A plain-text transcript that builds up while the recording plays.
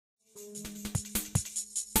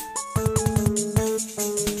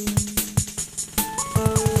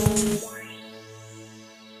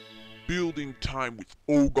Time with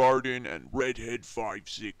Ogarden and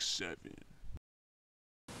redhed567.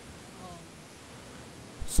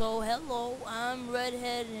 So hello, I'm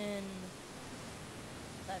Redhead and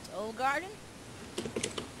that's ogarden.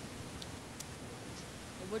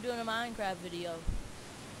 We're doing a Minecraft video.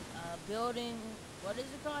 Building, what is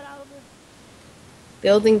it called, Oliver?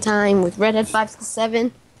 Building Time with redhed567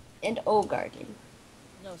 and ogarden.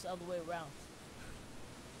 No, it's the other way around.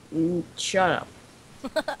 Shut up.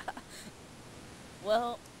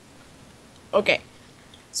 Well, Okay,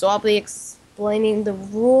 so I'll be explaining the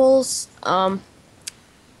rules.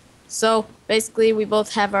 So basically we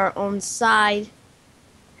both have our own side,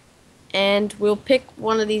 and we'll pick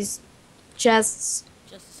one of these chests,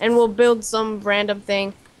 and we'll build some random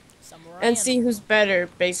thing and see who's better,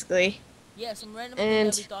 basically. Yeah, some random thing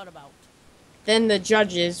that we thought about. Then the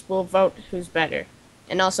judges will vote who's better.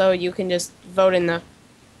 And also you can just vote in the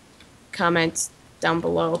comments down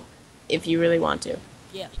below if you really want to.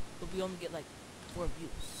 Yeah, but we only get like 4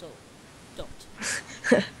 views, so don't.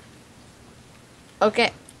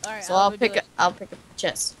 Okay. Alright, So I'll pick a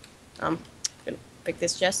chest. Gonna pick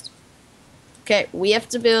this chest. Okay, we have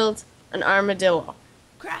to build an armadillo.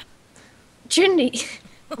 Crap. Trinity.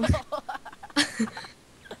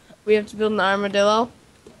 We have to build an armadillo.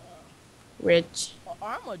 Which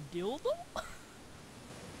Armadillo?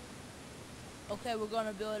 Okay, we're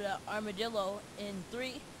gonna build an armadillo in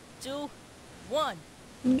 3, 2, 1.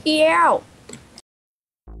 yeah.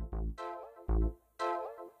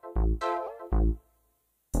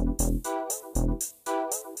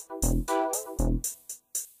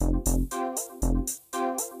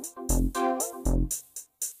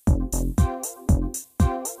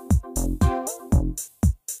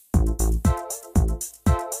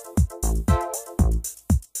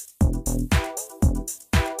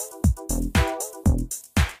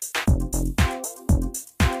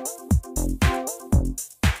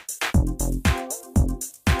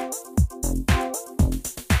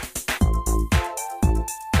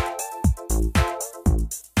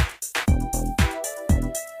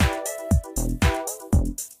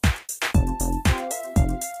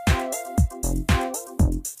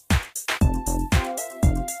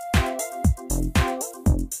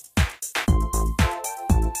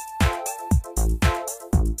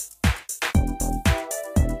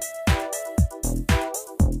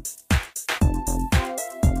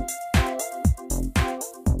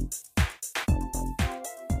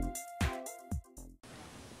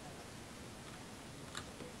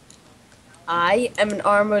 I am an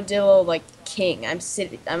armadillo like king. I'm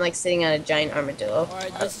like sitting on a giant armadillo.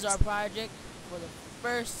 Alright, this is our project for the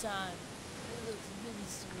first time. It looks really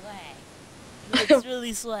swag. It looks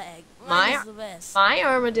really swag. Mine is the best. My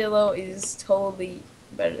armadillo is totally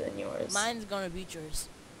better than yours. Mine's gonna beat yours.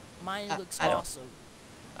 Mine looks I don't. awesome.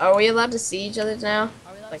 Are we allowed to see each other now?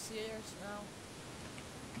 Are we allowed to see yours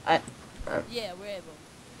now? Yeah, we're able.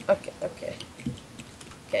 Okay.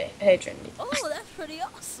 Okay. Hey, Trinity. Oh, that's pretty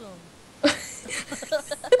awesome. I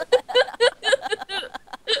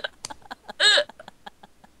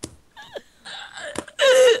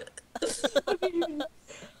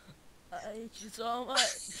hate you so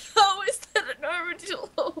much. How is that an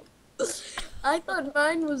armadillo? I thought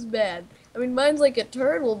mine was bad. I mean, mine's like a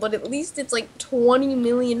turtle, but at least it's like 20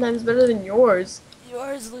 million times better than yours.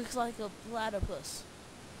 Yours looks like a platypus.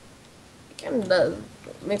 It kind of does,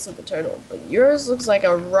 mixed with the turtle, but yours looks like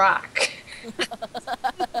a rock.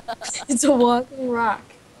 It's a walking rock.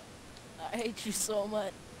 I hate you so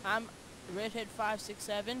much. I'm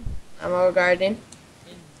redhed567. I'm ogarden. And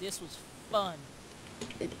this was fun.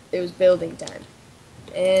 It was building time.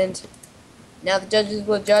 And now the judges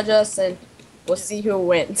will judge us, and we'll see who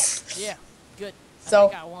wins. Yeah, good. So, I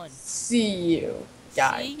think I won. see you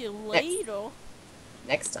guys. See you later.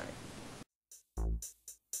 Next time.